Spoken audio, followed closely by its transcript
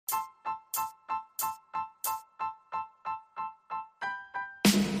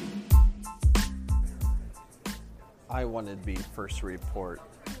I wanted to be first to report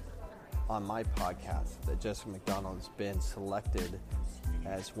on my podcast that Jessica McDonald has been selected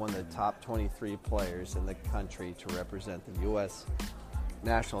as one of the top 23 players in the country to represent the U.S.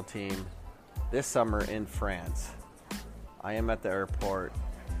 national team this summer in France. I am at the airport.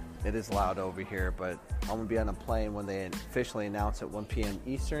 It is loud over here, but I'm going to be on a plane when they officially announce at 1 p.m.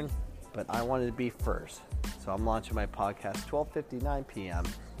 Eastern, but I wanted to be first. So I'm launching my podcast 12:59 p.m.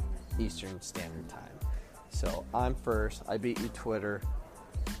 Eastern Standard Time. So I'm first. I beat you, Twitter.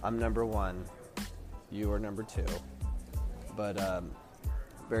 I'm number one. You are number two. But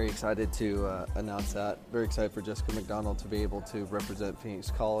very excited to announce that. Very excited for Jessica McDonald to be able to represent Phoenix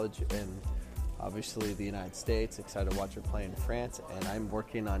College and obviously the United States. Excited to watch her play in France. And I'm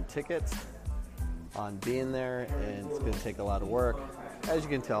working on tickets, on being there, and it's going to take a lot of work. As you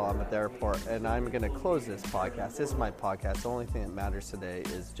can tell, I'm at the airport, and I'm going to close this podcast. This is my podcast. The only thing that matters today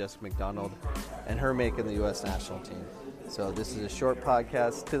is Jessica McDonald and her making the U.S. national team. So this is a short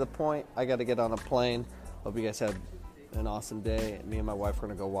podcast, to the point. I got to get on a plane. Hope you guys have an awesome day. Me and my wife are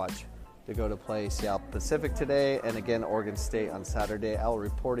going to go to play Seattle Pacific today, and again, Oregon State on Saturday. I'll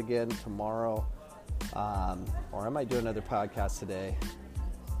report again tomorrow, or I might do another podcast today.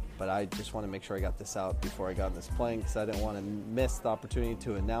 But I just want to make sure I got this out before I got on this plane because I didn't want to miss the opportunity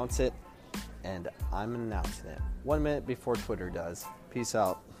to announce it. And I'm announcing it 1 minute before Twitter does. Peace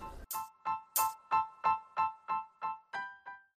out.